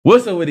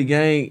What's up with the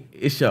gang?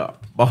 It's your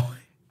boy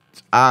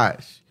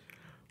Josh.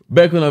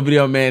 Back on the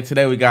video, man.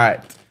 Today we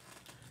got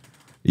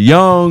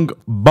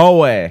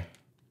Youngboy.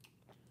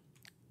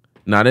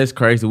 Now that's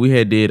crazy. We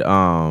had did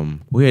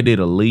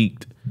a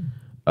leaked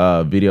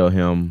video of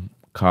him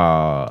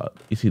called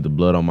 "It's Either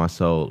Blood on My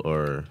Soul"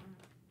 or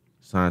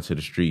 "Sign to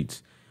the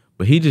Streets."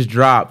 But he just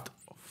dropped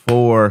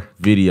 4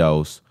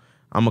 videos.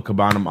 I'm gonna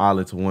combine them all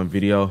into one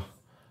video.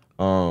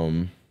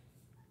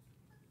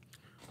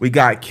 We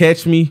got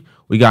Catch Me.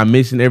 We got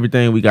Missing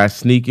Everything. We got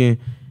Sneaking.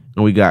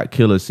 And we got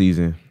Killa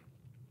Season.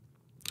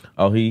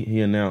 Oh, he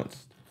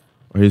announced,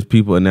 or his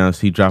people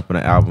announced he dropping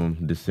an album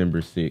December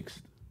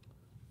 6th.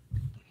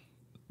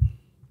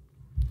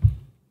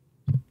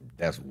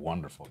 That's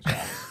wonderful,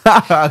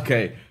 John.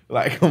 Okay.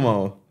 Like, come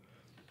on.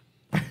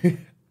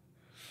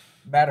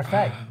 Matter of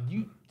fact,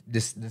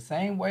 the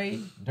same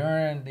way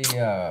during the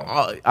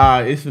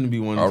it's gonna be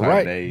one of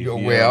the days.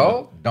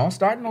 Well, don't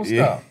start no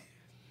stuff.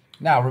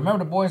 Now, remember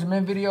the Boys and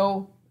Men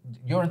video?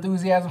 Your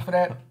enthusiasm for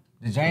that?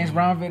 The James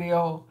Brown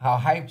video? How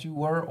hyped you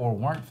were or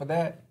weren't for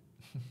that?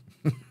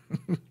 All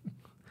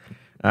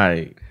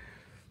right.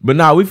 But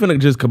nah, we finna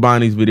just combine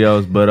these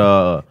videos.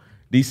 But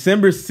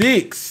December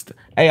 6th.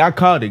 Hey, I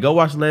called it. Go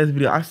watch the last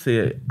video. I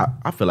said,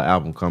 I feel an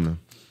album coming.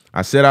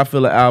 I said I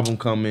feel an album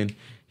coming.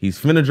 He's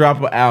finna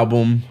drop an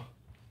album.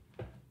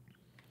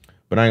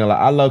 But I ain't gonna lie,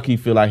 I low-key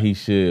feel like he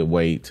should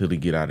wait till he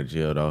get out of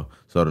jail, though.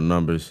 So the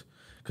numbers.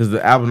 Because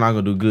the album not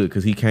gonna do good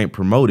because he can't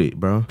promote it,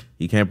 bro.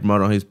 He can't promote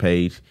it on his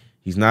page.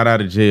 He's not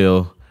out of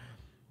jail.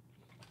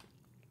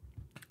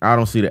 I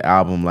don't see the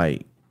album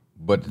like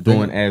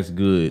doing as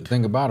good. The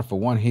thing about it, for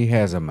one, he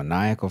has a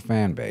maniacal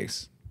fan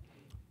base.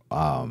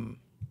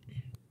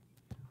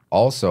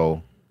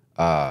 Also,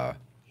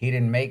 he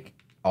didn't make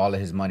all of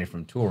his money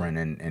from touring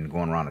and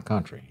going around the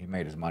country. He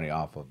made his money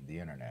off of the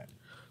internet.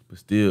 But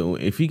still,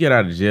 if he get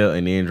out of jail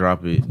and then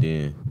drop it,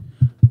 then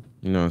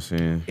you know what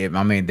I'm saying.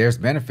 I mean, there's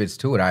benefits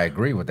to it. I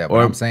agree with that.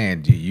 But I'm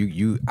saying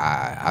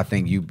I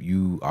think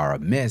you are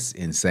amiss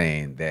in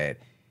saying that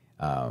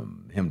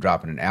him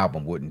dropping an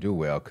album wouldn't do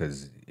well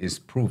because it's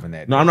proven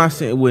that. No, I'm not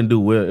saying it wouldn't do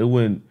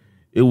well.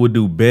 It would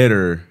do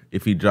better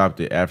if he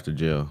dropped it after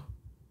jail.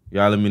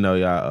 Y'all let me know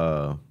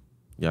y'all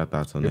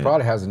thoughts on that. He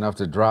probably has enough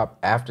to drop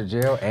after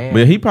jail, and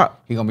but he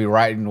gonna be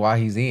writing while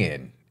he's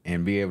in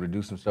and be able to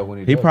do some stuff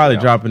when he probably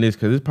dropping this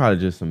because it's probably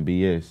just some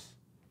BS.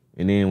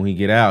 And then when he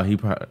get out, he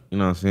probably, you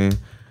know what I'm saying?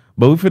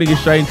 But we finna get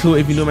straight into it.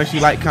 If you new, make sure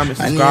you like, comment,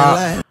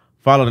 subscribe.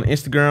 Follow on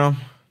Instagram.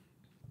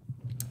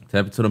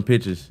 Tap into them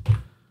pictures.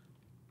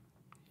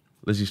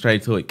 Let's get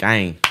straight to it,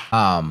 gang.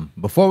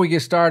 Before we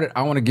get started,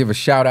 I want to give a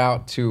shout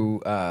out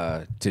to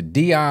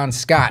Dion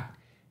Scott.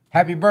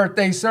 Happy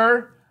birthday,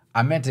 sir.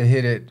 I meant to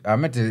hit it. I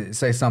meant to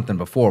say something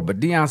before, but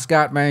Dion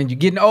Scott, man, you're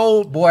getting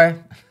old, boy.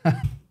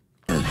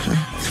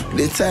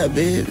 This time,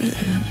 baby.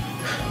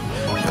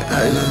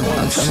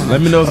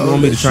 Let me know if you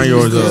want me to turn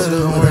yours up.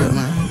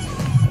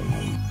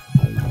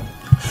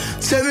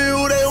 Tell me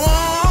who they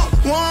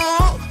want,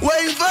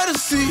 waiting for the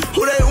see.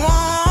 Who they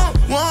want,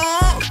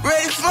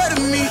 ready for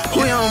the meet.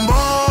 We on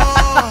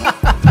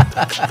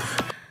board.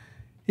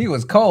 He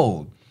was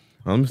cold.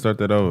 Let me start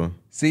that over.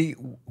 See,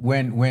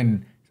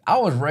 when I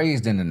was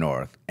raised in the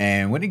North,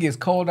 and when it gets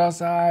cold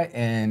outside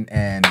and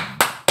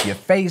your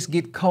face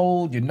get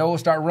cold, your nose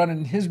start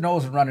running. His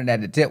nose is running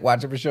at the tip.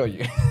 Watch it, show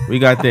you. We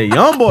got that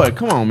Youngboy.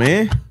 Come on,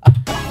 man.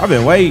 I've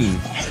been waiting.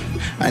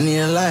 I need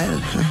a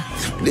lighter.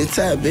 This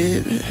time,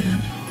 baby.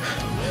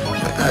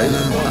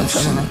 I'm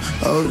trying to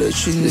hold that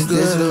shit is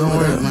good.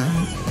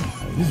 Man.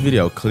 This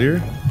video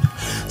clear.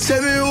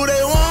 Tell me who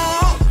they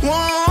want,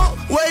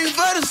 waiting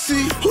for the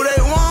see. Who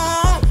they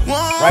want,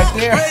 right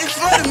there. Ready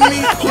for the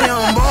meet. We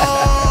on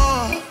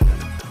board.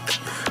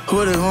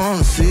 Who they want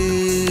to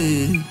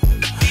see?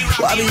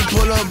 Why be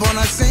pull up on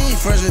the scene,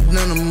 fresher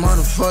than a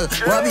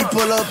motherfucker? Why be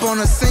pull up on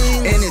the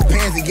scene, in his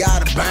pants he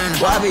got a burn?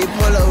 Why be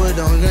pull up with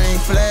them green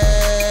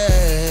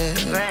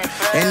flags?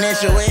 And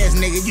that's your ass,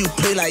 nigga, you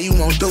play like you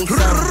won't do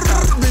something.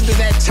 Look at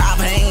that top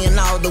hanging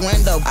out the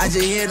window. I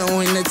just hit him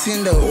with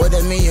Nintendo. What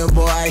that mean,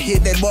 boy? I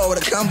hit that boy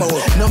with a combo.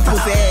 Them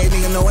pussy ass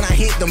nigga know when I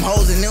hit them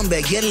hoes and them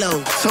back get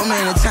low. So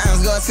many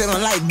times God said my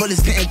light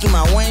bullets came through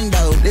my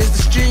window. This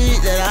the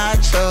street that I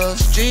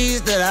trust,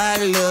 streets that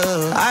I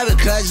love. I been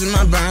clutching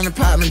my burn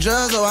apartment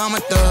drugs, oh I'm a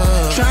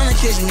thug. Trying to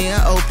catch me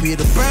an OP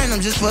to burn them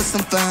just for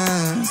some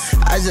fun.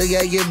 I just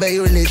gotta get back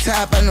with the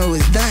top, I know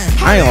it's done.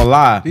 I ain't gonna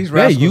lie. These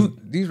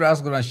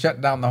rascals gonna shut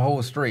down the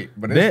whole street,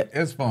 but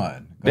it's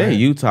fun. That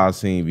Utah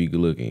scene be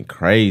looking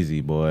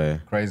crazy,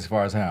 boy. Crazy as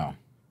far as how?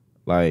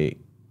 Like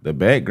the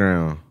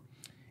background.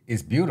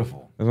 It's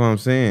beautiful. That's what I'm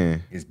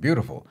saying. It's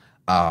beautiful.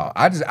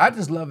 I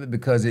just love it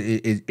because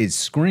it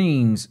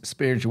screams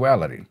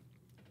spirituality,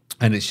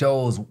 and it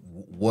shows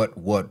what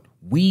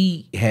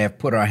we have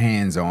put our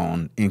hands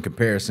on in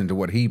comparison to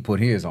what he put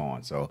his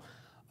on. So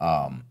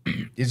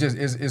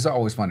it's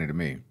always funny to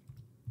me.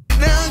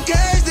 Damn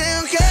cash,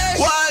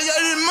 why I got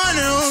this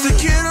money on me?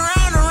 Secure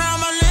around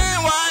my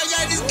land, why I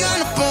got this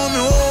gun up on me?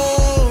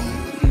 Oh,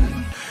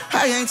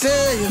 I can't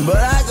tell you, but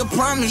I can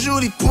promise you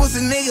these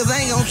pussy niggas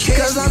ain't gon' catch.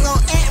 Cause I'm gon'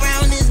 act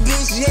round this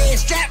bitch, yeah.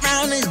 Strap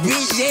round this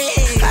bitch,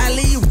 yeah. I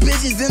leave you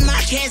bitches in my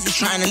casket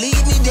trying to leave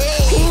me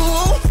dead.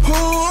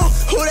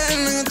 Who that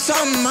nigga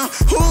talking about?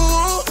 Who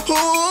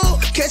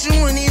catch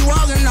you when he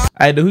walking off?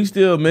 Hey, do he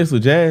still mess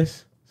with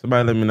Jazz?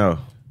 Somebody let me know.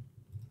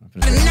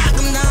 Knock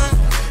him down,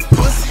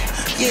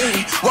 pussy,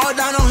 yeah. Walk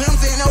down on him,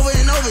 saying over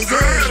and over,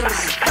 yeah.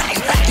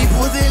 These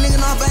pussy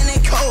niggas off and they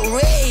cold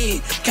red.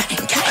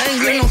 I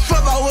ain't giving no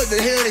fuck about what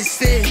the hell they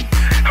say.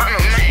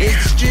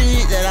 It's the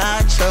street that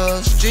I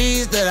chose,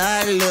 streets that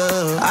I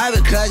love. I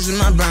been clutching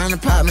my brown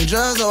and popping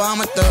drugs, so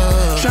I'm a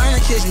thug. Trying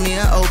to catch me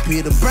an OP,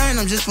 the brain,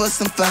 I'm just for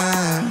some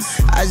fun.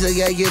 I just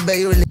gotta get back.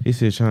 He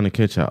said trying to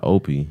catch a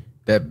OP.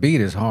 That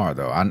beat is hard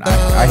though.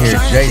 I hear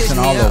Jason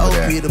all over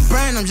there. The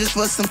brain, I'm just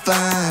for some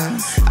fun.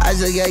 I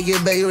just gotta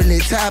get back on the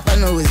top. I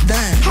know it's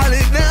done. Holly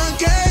down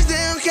cash,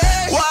 damn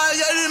cash. Why I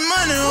got this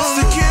money?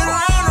 Secure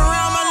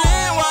around my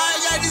land. Why I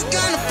got this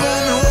gun up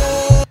on the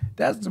wall?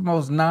 That's the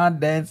most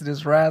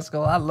non-dancerous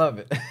rascal. I love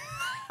it.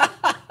 I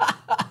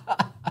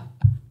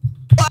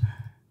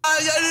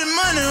got this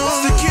money.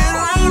 Secure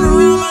around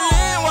my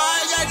land. Why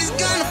I got this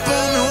gun up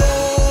on the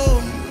wall?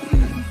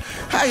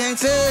 I can't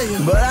tell you,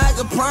 but I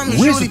can promise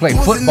you. We used to play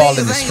football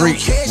in the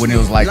street when it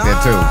was like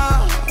that too.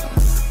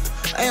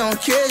 Ain't gon'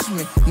 catch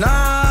me,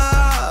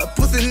 nah.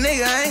 Pussy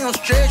nigga ain't gon'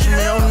 stretch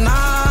me, oh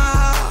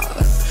nah.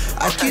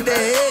 I keep that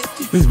head.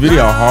 This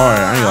video hard.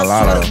 I ain't gonna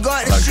lie though.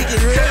 God, this shit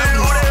get real.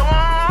 Who they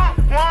want,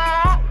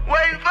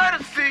 waiting for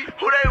the see.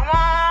 Who they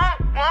want,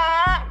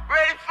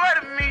 ready for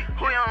the meet.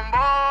 Who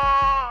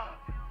Youngboy?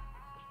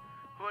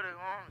 Who they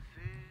want to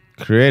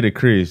see? Creative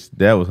Chris,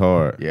 that was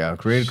hard. Yeah,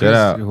 Creative Shout Chris,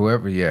 out.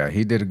 whoever, yeah,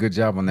 he did a good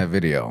job on that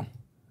video.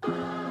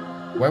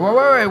 Wait,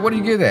 what do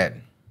you get that?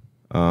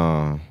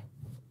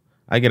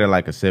 I get it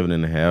like a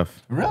 7.5.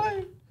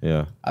 Really?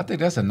 Yeah. I think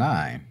that's a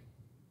 9.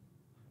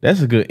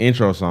 That's a good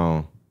intro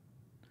song.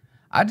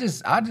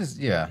 That's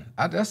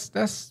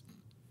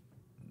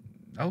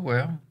oh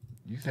well.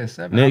 You said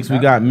 7. Next we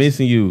got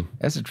Missing You.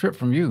 That's a trip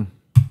from you.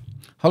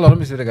 Hold on, let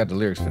me see if they got the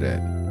lyrics for that.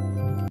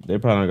 They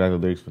probably don't got the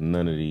lyrics for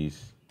none of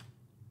these.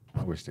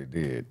 I wish they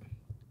did.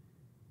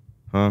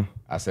 Huh?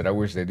 I said I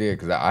wish they did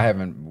because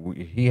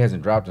he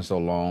hasn't dropped in so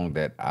long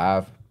that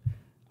I've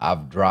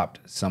dropped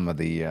some of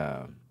the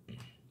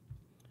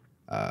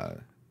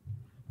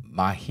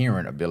my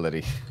hearing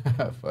ability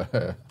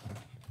for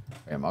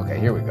him. Okay,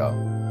 here we go.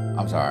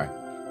 I'm sorry.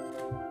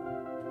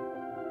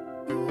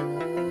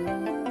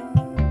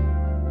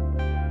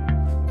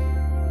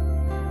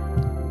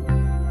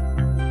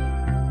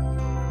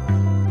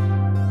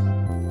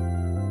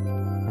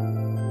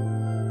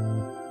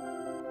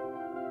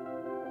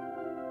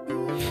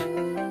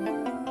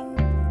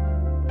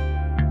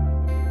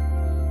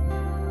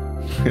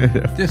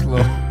 Just a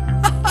little.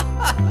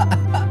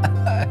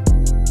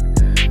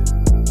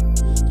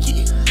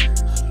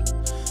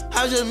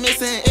 I was just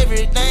missing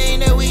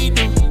everything that we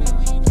do.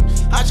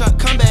 I try to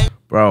come back.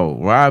 Bro,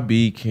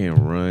 Robbie can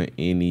run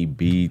any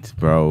beats,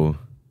 bro.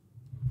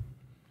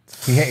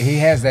 He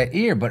has that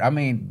ear, but I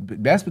mean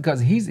that's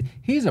because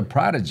he's a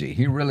prodigy.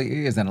 He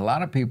really is, and a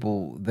lot of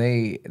people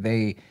they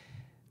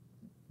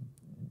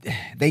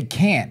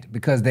can't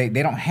because they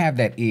don't have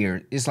that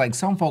ear. It's like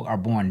some folk are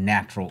born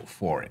natural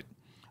for it.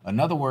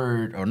 Another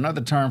word or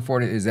another term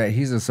for it is that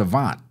he's a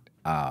savant,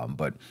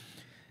 but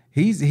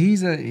he's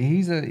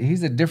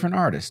a different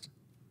artist.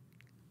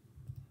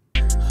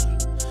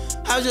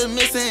 I was just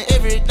missing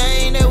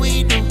everything that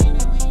we do.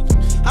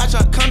 I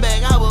try to come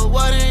back, I was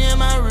watering in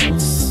my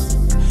roots.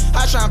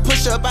 I try to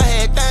push up, I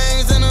had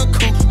things in a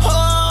coupe.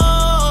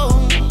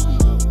 Oh,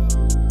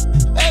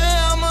 baby,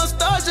 I'm a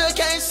star, just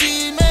can't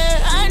see me.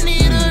 I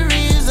need a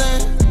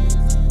reason.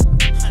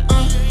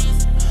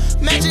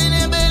 Matching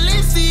in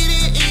Berlin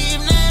City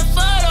evening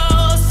for the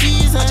whole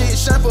season. I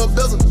just shine for a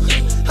bezel.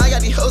 I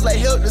got these hoes like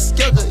Helter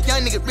Skelter.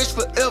 Young nigga rich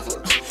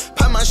forever.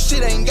 Pop my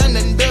shit, ain't got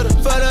nothing better.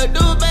 For the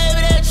dude,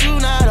 baby, that you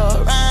not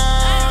around.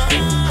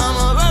 I'm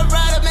a rough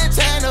rider, been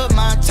tearing up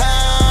my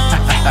town.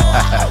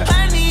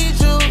 I need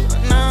you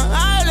now.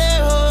 I let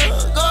her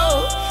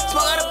go.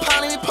 Smoke out a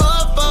pound of me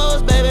puff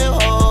foes, baby.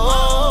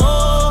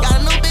 Oh,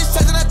 got a new bitch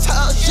touching her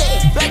toes,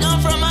 yeah. Back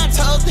on from my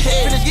toes to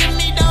head. Finna give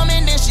me dumb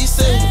and then she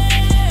said,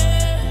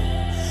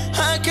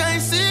 I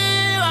can't see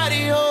why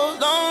these hoes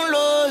don't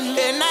love you.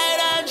 At night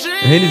I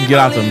dream. He needs to get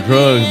out some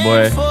drugs,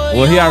 boy.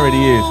 Well, he already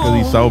is because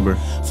he's sober.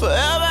 Forever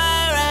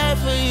I ride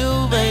for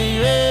you,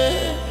 baby.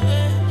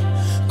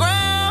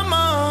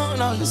 Grandma,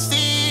 no, you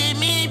see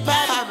me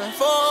popping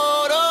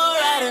photo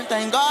riding.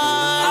 Thank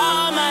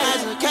God my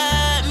eyes have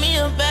kept me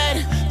a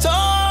baddie.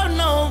 Told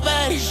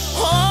nobody,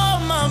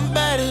 hold my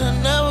baddie.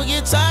 I never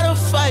get tired of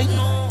fighting.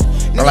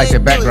 I like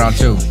that background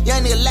too.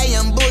 Young nigga lay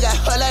young boo, got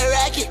her like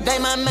racket, they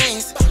my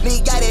mains.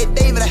 Nigga got that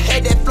David, I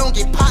had that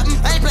flunky poppin'.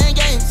 I ain't playing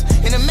games.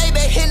 In the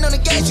Maybach hitting on the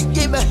gas, you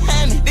get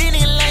behind me. Then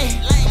he lane.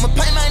 I'ma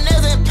paint my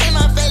nails and paint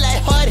my face like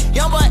Hardy.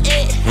 Youngboy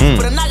Ed,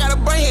 but a knock gotta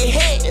bring his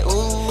head.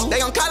 Ooh, they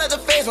gon' call it the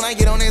face when I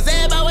get on his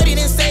head about what he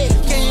done say.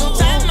 Can you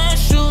tie my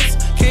shoes?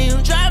 Can you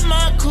drive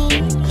my coupe?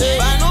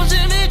 Buy no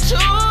Jimmy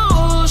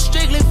Choo.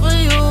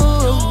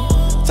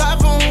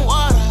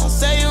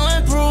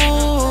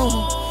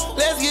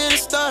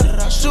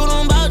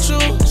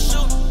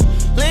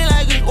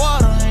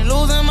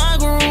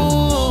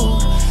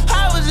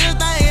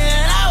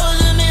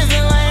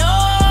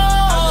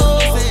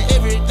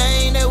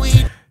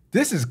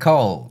 This is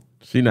cold.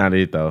 She not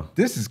it though.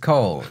 This is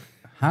cold.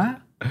 Huh?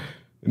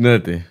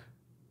 Nothing.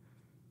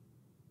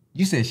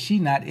 You said she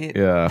not it?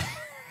 Yeah.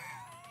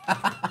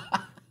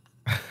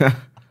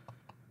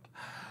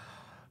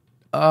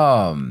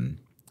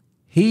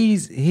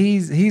 He's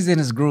in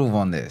his groove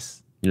on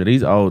this. Yeah,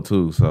 these old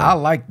too. So I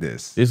like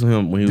this. this was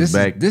him when he was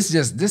back. This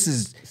is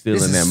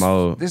Still in that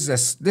mode. This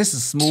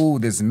is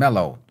smooth. It's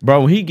mellow.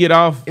 Bro, when he get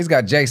off, It's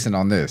got Jason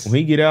on this. when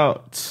he get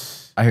out,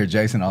 I hear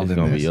Jason all it's in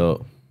gonna this. be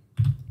up.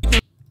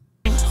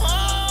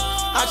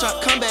 I try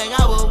to come back,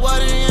 I was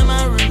water in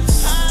my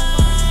roots.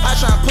 I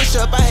try to push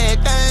up, I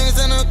had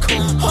things in the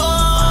cool.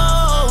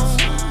 Oh,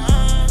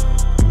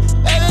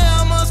 baby,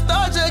 I'm a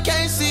star, just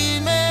can't see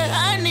me.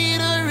 I need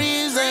a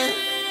reason.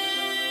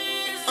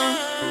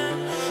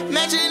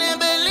 Matching in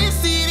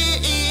Balenciaga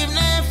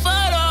evening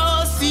for the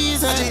whole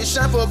season. I just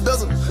shine for a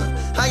bezel.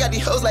 I got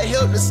these hoes like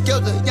help the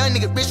skelter. Young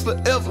nigga bitch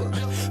forever.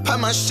 Pop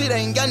my shit,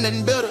 ain't got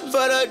nothing better.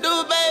 For the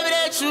dude, baby,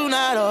 that you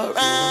not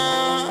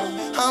around.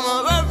 I'm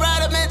a rough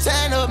rider, been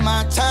tearing up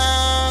my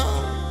town.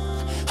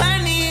 I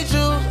need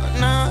you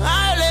now.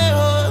 I let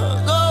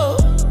her go.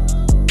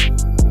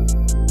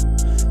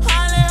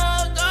 I let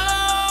her go.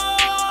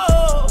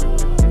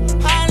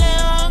 I let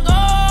her go.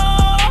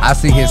 I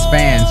see his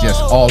fans just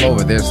all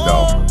over this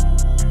though.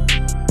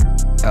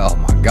 Oh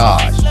my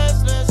gosh.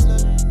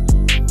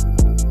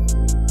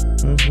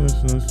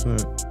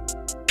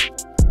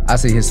 I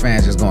see his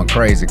fans just going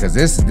crazy because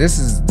this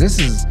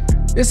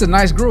is a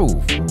nice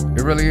groove.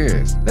 It really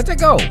is. Let that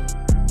go.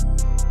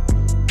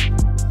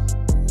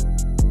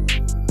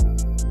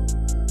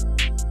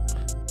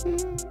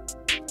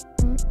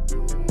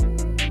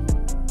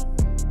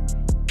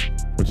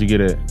 What you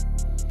get at?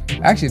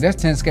 Actually,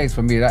 that's 10 skates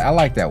for me. I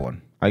like that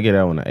one. I get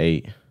that one an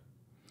 8.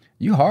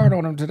 You hard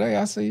on him today.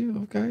 I see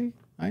you. Okay.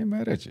 I ain't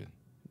mad at you.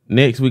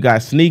 Next, we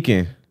got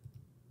Sneaking.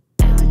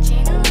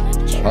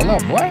 Hold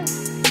up, what?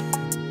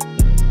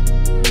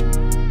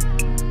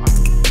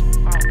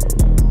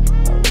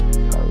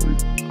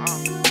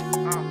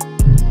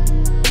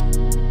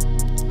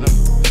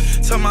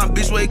 Tell my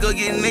bitch wake up,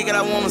 get naked.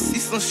 I wanna see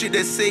some shit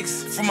that's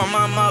sexy. From my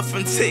mama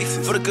from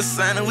Texas. For the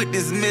consigner with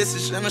this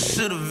message, I'ma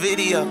shoot a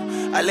video.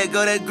 I let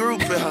go that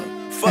group in her.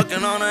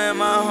 Fucking on her in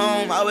my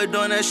home. I been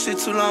doing that shit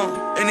too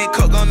long. And then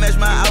coke gon' match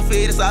my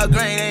outfit. It's all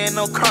green, ain't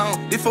no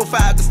chrome. This 4-5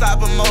 can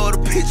stop a motor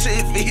picture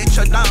if it hit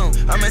your dome.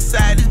 I'm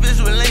inside this bitch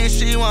with lean,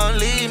 she won't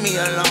leave me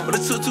alone. With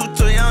a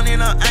 222, you don't need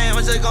no aim,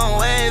 I just gon'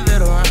 wave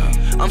it around.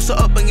 I'm so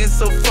up and get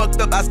so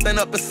fucked up, I stand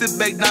up and sit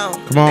back down.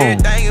 Come on.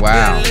 Everything is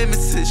Wow. being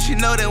limited, she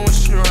know that when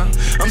she run.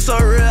 I'm so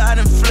real, I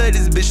done flood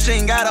this bitch, she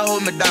ain't gotta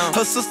hold me down.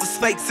 Her sister's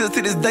fake till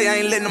to this day, I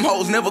ain't letting them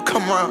hoes never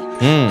come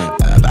around.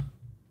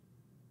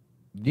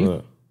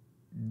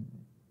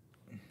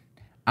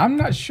 I'm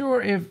not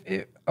sure if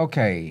it.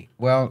 Okay,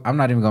 well, I'm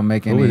not even gonna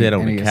make any, was that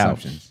on any the couch?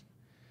 assumptions.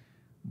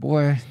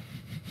 Boy,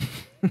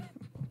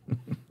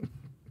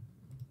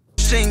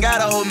 She ain't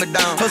gotta hold me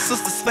down. Her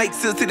sister's fake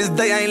till to this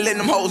day, I ain't letting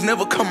them hoes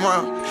never come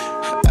around.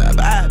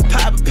 I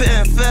pop a pill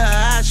and feel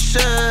I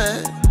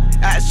should.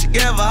 I should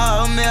give a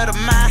whole meal to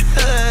my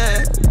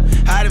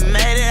hood. I done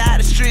made it out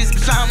the streets,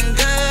 but I'm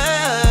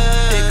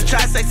good. If you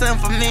try to say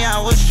something for me, I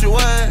wish you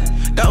would.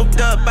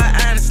 Doped up,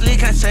 I honestly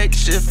can't take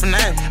shit from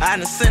that. I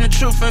done seen the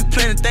truth and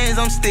plenty things,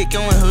 I'm sticking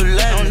with who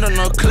let me. Don't do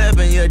no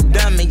clubbing, you're a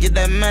dummy, get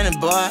that money,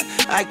 boy.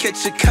 I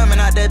catch you coming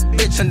out that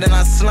bitch and then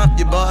I slump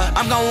you, boy.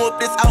 I'm gonna whoop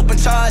this open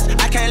charge,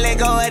 I can't let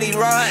go of these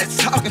rods.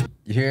 Talking.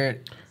 you hear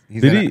it?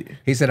 Did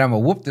He said, "I'm gonna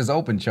whoop this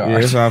open charge." Yeah,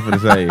 that's all I'm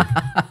finna say.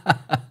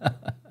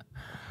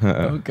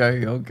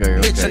 Okay.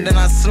 Bitch, and then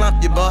I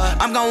slump you, boy.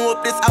 I'm gon'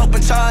 whoop this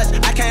open charge.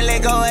 I can't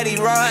let go of these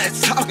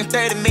rods. Talking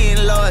 30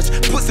 million large.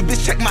 Pussy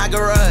bitch, check my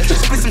garage.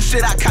 Spit some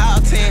shit I call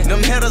 10.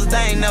 Them hitters, they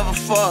ain't never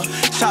fall.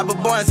 Chopper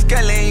boy and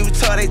skelly, and you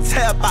told they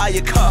tear up all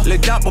your car. Lil'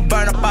 jumper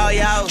burn up all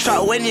your house. Try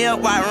wetting you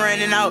up while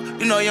running out.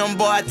 You know, young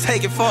boy, I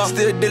take it for.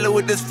 Still dealing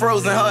with this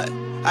frozen heart.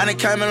 I done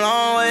came a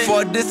long way.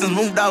 For a distance,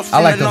 moved out.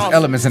 I like those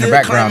elements in the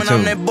background, Still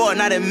too. claiming I'm that boy,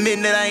 not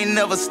admitting that I ain't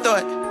never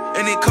start.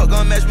 And then coke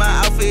gon' match my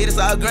outfit, it's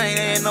all green,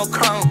 ain't no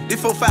chrome.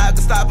 This 4-5 can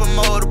stop a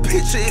motor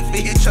picture if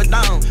it hit your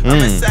dome. I'm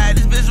inside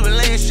this bitch with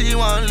lean, she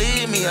won't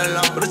leave me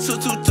alone. With a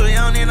 222, you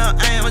don't need no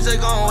aim, I just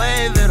gon'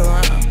 wave it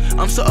around.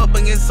 I'm so up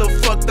and get so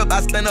fucked up,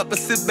 I stand up and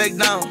sit back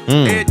down.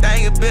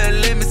 Everything is built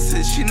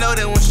limited, she know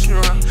that when she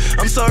run.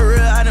 I'm so real,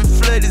 I done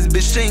flood this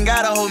bitch, she ain't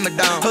gotta hold me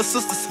down. Her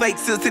sister's fake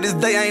till to this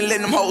day, I ain't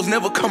letting them hoes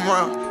never come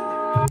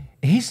around.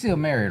 He's still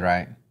married,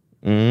 right?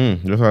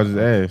 That's what I just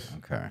asked.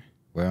 Okay.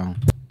 Well,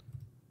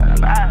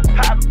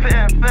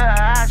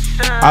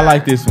 I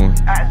like this one.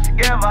 I should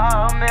give a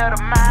whole meal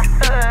to my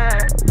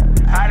hood.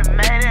 I done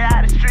made it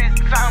out the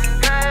streets, cause I'm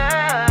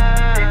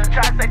good. If you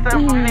try to say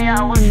something for me,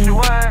 I wish you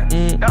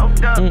would.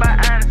 Doped up, but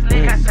honestly,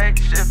 can't take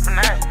shit from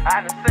that.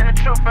 I done seen the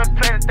truth and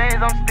plenty things,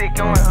 I'm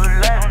sticking with who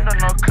let me. Don't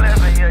do no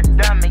clever, you're a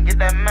dummy, get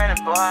that money,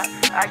 boy.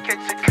 I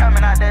catch you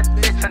coming out that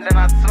bitch and then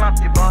I slump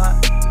you, boy.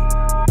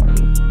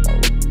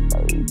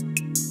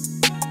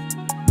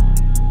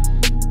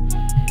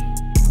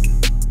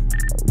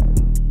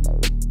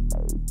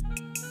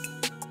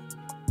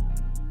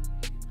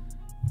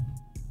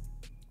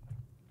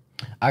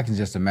 I can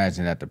just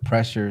imagine that the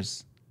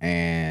pressures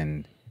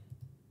and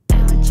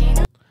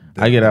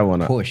I get that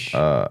one push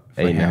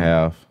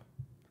 8.5.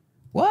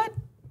 What?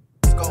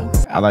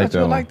 I like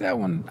that one. Like that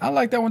one. I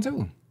like that one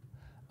too.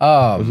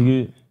 What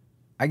you get?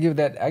 I give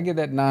that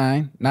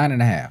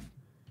 9.5.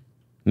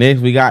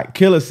 Next we got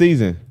Killa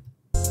season.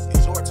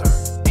 It's your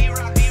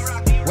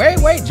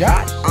turn. Wait,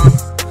 Josh.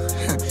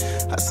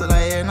 I said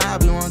like every night I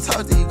be wanna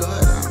talk to you, go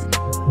ahead.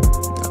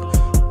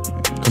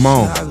 Come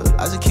on.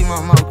 I just keep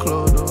my mouth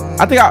closed though.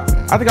 I think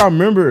I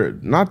remember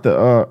not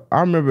the I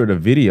remember the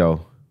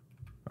video.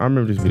 I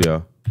remember this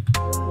video.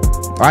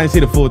 I didn't see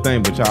the full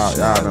thing, but y'all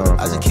know.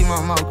 I just keep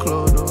my mouth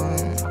closed though.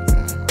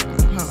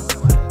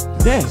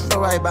 That's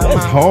Right by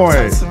that's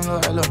hard.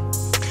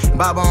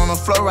 Baba on the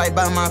floor right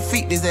by my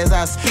feet, this as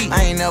I speak.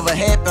 I ain't never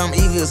happy, I'm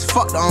evil as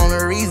fuck. The only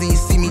reason you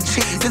see me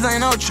cheat. This ain't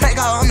no track,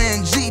 I'm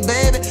in G,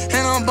 baby.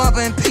 And I'm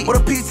bumping P. With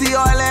a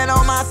PTR land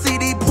on my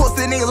CD,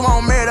 pussy niggas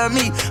won't murder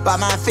me. By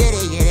my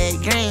fitty, yeah, that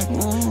green.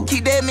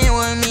 Keep that man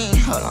with me.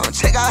 Hold on,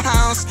 check out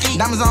how I'm ski.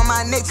 Diamonds on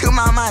my neck, come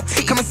out my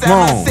teeth. Come inside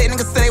my set,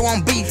 niggas say they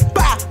want beef.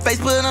 Bah, face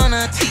put on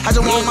a T. I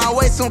just want my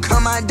way, soon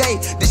come my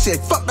day. This shit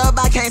fucked up,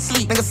 I can't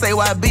sleep. Niggas say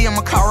YB, I'm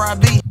a car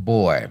RB.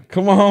 Boy,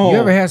 Come on. you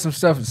ever had some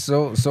stuff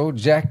so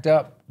jacked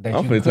up that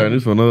I'm finna turn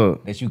this one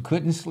up. that you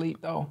couldn't sleep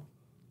though?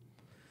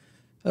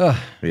 Yeah.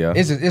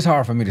 It's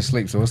hard for me to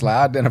sleep, so it's like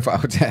I identify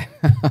with that.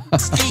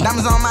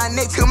 Diamonds on my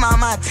neck, come out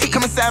my teeth.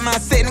 Come inside my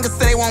set, niggas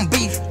say they want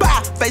beef.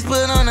 Bah, face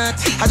put on a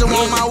T. I just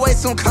want my way,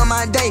 soon come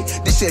my day.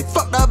 This shit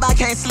fucked up, I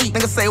can't sleep.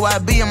 Niggas say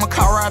YB, I'm a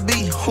car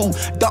RB. Who?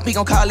 Dump, he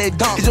gon' call it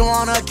dump. You just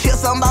wanna kill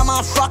something by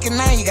my fucking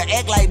name, you can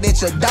act like that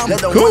you're dumb.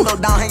 Let the window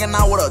down, hanging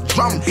out with a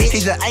drum, bitch. He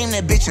just aim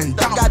that bitch and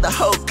dump. Got the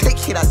whole click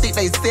hit, I think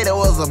they said it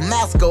was a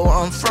mask go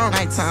on from.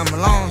 Nighttime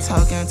alone,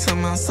 talking to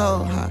my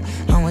soul.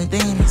 I'm with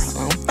demons,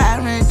 I'm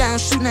firing down,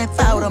 shooting that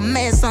fire with a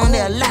mess on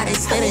there. A lot they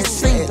say they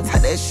seen.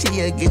 Type that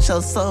shit, get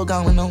your soul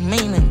gone with no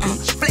meaning,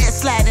 bitch. Flat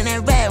sliding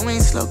that rat wing,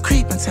 slow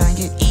creeping, time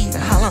to get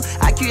even. How long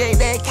I create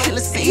that killer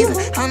season?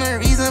 I'm the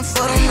reason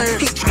for the murder.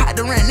 He tried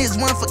to run this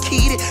one for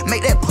Keaty,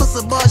 make that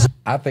pussy boy.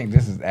 I think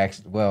this is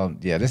actually, well,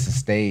 yeah, this is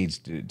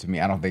staged to me.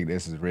 I don't think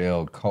this is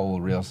real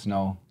cold, real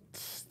snow.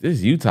 This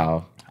is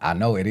Utah. I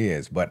know it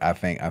is, but I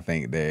think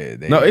they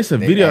No, it's a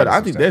video. added I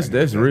some think stuff in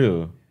that's there.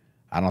 real.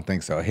 I don't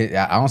think so.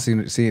 I don't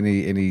see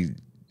any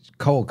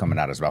cold coming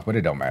out of his mouth, but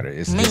it don't matter.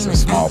 It's a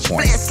small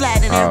point. Flat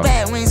sliding that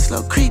rat wing,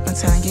 slow creeping,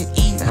 time to get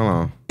even. Hold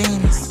on.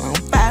 I'm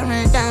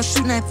firing down,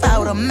 shooting that fire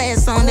with a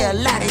mess on there. A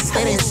lot they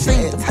say they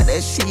seen. Type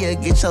that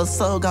shit, get your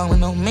soul gone with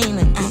no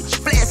meaning, bitch.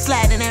 Flat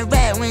sliding that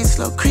rat wing,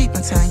 slow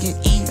creeping, time to get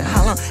even.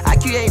 How long I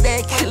create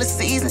that killer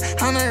season?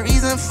 I'm the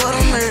reason for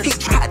the murder. He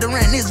tried to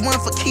run this one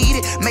for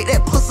Keaty, make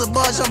that pussy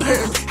boy jump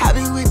hurt. I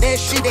be with that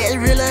shit that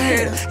really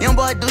hurt. Young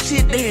boy do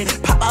shit dirty.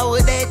 Pop out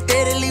with that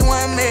deadly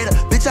one murder.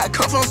 Bitch, I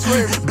come from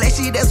swerve. Black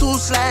shit, that's who's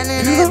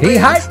sliding in that. He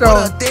hyped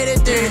though.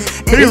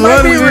 He It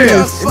might be running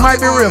real. this. It might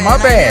be real. My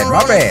bad.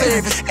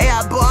 Hey,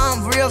 boy,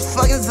 I'm real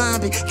fucking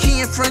zombie.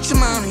 Key in French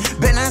your mommy.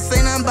 Bet not say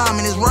nothing about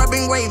me. This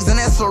rubbing waves and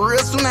that's a real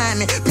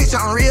tsunami. Bitch,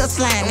 I'm real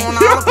slimy. On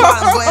all the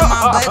problems, go at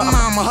my baby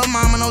mama. Her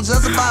mama know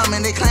just about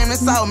me. They claim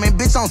it's out me.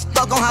 Bitch, I'm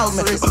stuck on house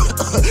me.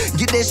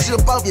 Get that shit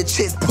up off your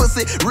chest,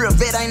 pussy. Real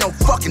vet ain't no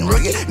fucking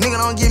rookie. Nigga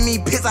don't give me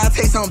piss. I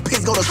take some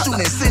piss. Go to shooting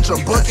in Central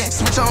Booking.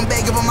 Switch on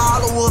back, give him all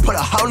the wood. Put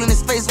a hole in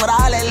his face with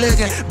all that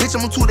looking. Bitch,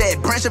 I'm to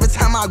that branch every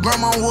time my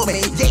grandma whoop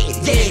me.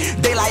 Yeah.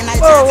 Daylight,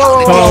 nighttime,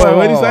 talk to Hold on, wait,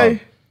 what'd he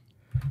say?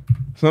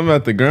 Something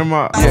about the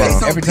grandma. Yeah,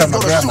 every time my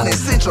grandma in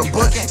Central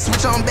Booking.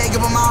 Switch on back,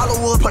 give him all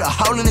the wood. Put a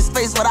hole in his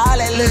face with all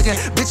that looking.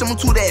 Bitch, I'm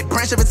to that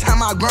branch every time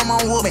my grandma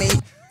whoop me.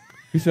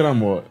 He said I'm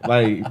more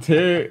like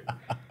Terry.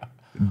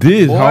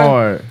 This Boy.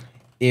 hard.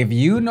 If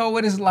you know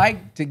what it's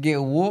like to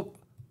get whooped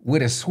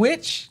with a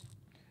switch,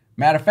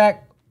 matter of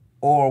fact,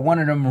 or one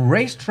of them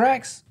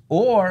racetracks,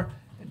 or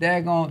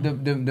daggone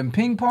them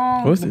ping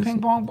pong, What's the this?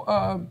 ping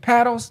pong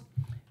paddles,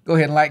 go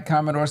ahead and like,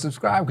 comment, or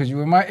subscribe because you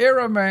in my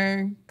era,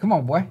 man. Come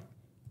on, boy.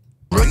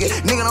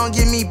 Nigga don't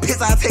give me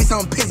piss, I take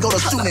some piss, go to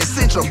shooting in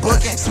Central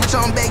Booking. Switch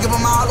on back, give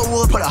him all the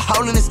wood, put a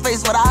hole in his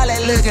face with all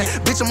that looking.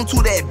 Bitch, I'm to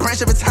that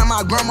branch every time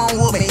my grandma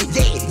whoop me.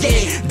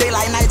 Yeah.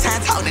 Daylight, nighttime,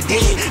 talk to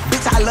dead.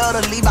 Bitch, I love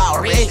to leave out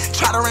red.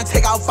 Try to run,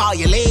 take off all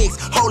your legs.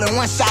 Holding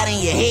one shot in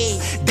your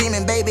head.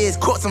 Demon baby is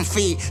caught some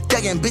feet.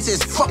 Thugging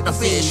bitches, fuck the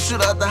fed.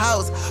 Shoot up the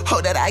house.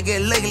 Hope that I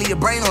get lucky, your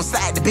brain on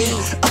side the bed.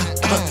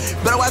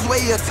 Better watch where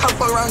you talk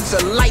around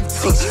your life.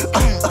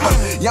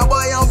 Young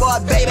boy,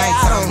 baby,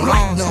 I don't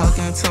like no.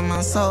 Talking to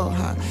my soul,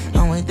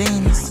 I'm with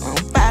demons. I'm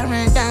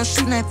firing down,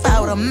 shooting that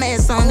fire with a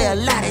mess on there. A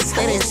lot they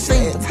say they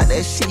seen. Type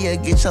that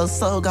shit, get your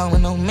soul gone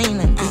with no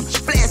meaning, bitch.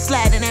 Flat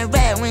sliding that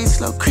rat wing,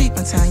 slow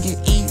creeping, time to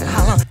get even.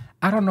 How long?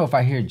 I don't know if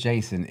I hear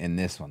Jason in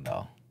this one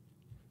though.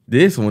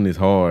 This one is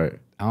hard.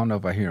 I don't know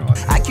if I hear him.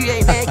 I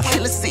create that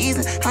killer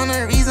season. I'm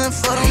the reason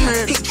for the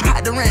murder. He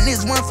tried to run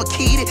this one for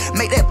Keaty,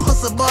 make that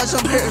pussy boy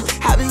jump hurt.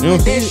 I be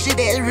with that shit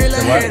that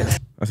really hurt.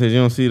 I said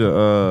you don't see the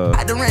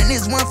I done ran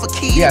this one for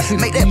kids. Yeah, I see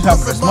Make you that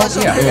talking pussy about buzz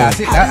smoke? your Yeah,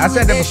 head. I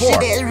said that before. Shit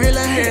that real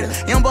unheard of.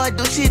 Young boy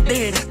do shit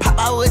dirty. Pop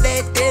out with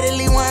that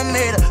deadly one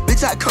murder.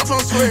 Bitch, I come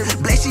from swerve.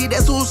 Black sheet,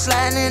 that's who's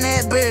sliding in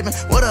that bourbon.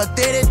 What a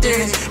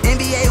 30-30.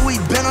 NBA,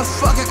 we been a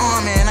fucking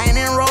army. And I ain't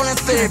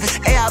enrolling service.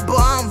 Hey, boy,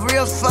 I'm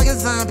real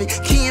fucking zombie.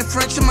 Key in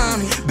front your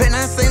mommy. Bet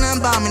not say nothing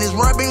about me. This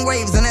rubbing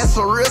waves, and that's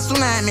a real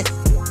tsunami.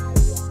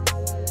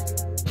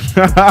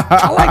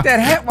 I like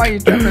that hat while you're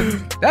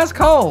tripping. That's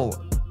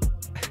cold.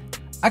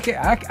 I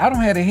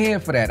don't have a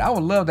head for that. I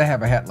would love to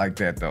have a hat like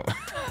that though.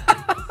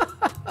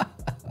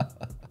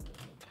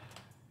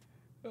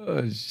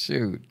 Oh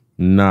shoot.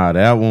 Nah,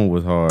 that one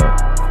was hard.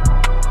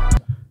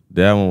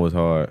 That one was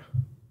hard.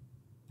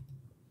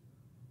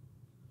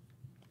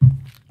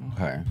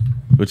 Okay.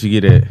 What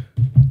you get at?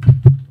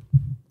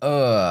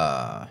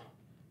 I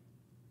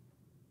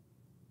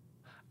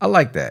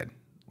like that.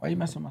 Why you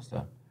messing with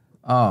my stuff?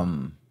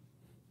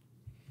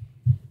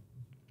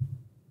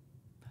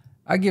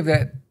 I give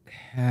that.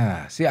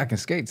 See, I can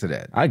skate to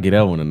that. I get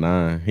that one a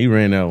 9. He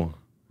ran that one.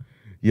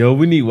 Yo,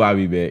 we need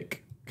YB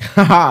back.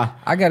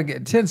 I gotta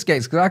get 10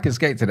 skates because I can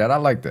skate to that. I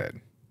like that.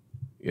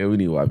 Yeah, we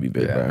need YB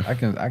back, Yeah,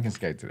 bro. I can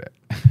skate to that.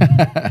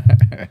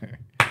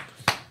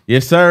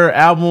 Yes, sir.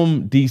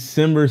 Album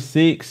December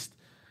 6th.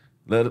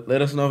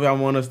 Let us know if y'all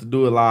want us to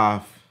do it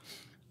live.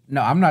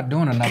 No, I'm not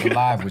doing another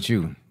live with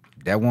you.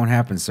 That won't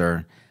happen,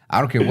 sir. I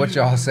don't care what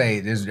y'all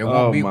say. There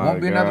won't be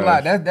another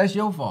live. That's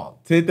your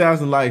fault.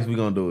 10,000 likes, we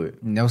gonna do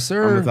it. No,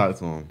 sir. I'm gonna talk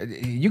to him.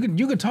 You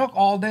can talk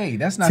all day.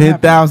 That's not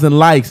 10,000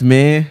 likes,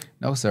 man.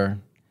 No, sir.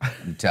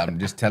 I'm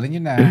just telling you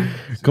now.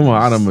 Come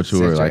on, I done matured. Set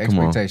your Like, come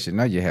on. expectation.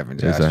 No, you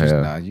haven't, Josh. Yes, I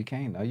have. No, you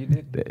can't. No, you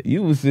didn't.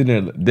 You was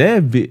sitting there.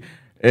 That bit.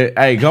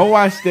 Hey, go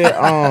watch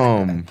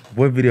that.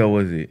 What video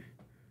was it?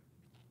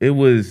 It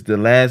was the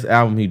last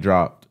album he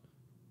dropped.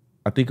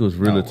 I think it was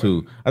Realer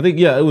 2. I think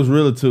it was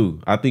Realer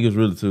 2. I think it was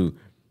Realer 2.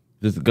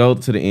 Just go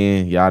to the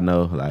end. Y'all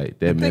know, like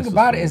that. The thing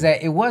about it is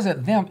that it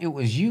wasn't them. It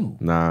was you.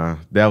 Nah,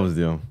 that was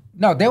them.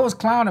 No, that was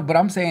clowning. But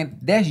I'm saying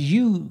that's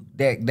you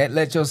that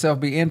let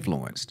yourself be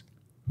influenced.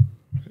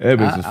 That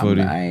bitch was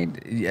footy.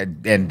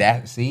 And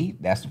that's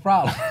the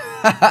problem.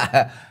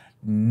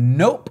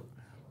 Nope.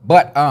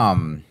 But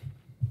I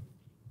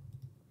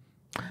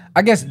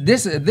guess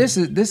this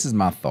is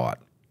my thought,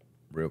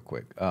 real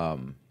quick.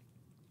 And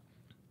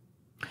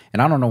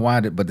I don't know why,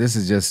 but this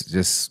is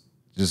just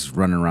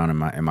running around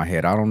in my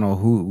head. I don't know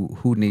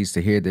who needs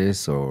to hear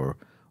this or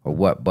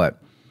what,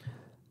 but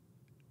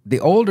the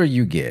older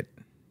you get,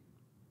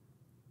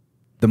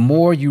 the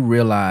more you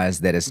realize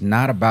that it's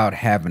not about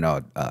having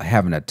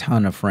a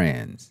ton of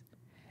friends.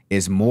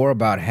 It's more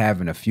about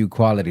having a few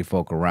quality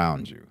folk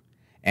around you.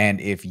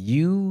 And if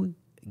you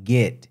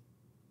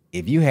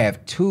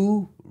have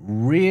 2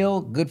 real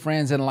good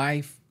friends in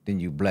life, then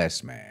you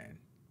blessed, man.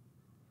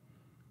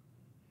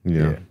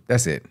 Yeah.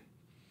 That's it.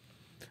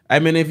 Hey,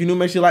 man, if you're new,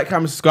 make sure you like,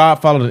 comment, subscribe,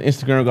 follow the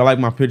Instagram. Go like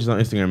my pictures on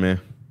Instagram, man.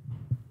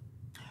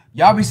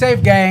 Y'all be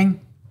safe, gang.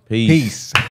 Peace.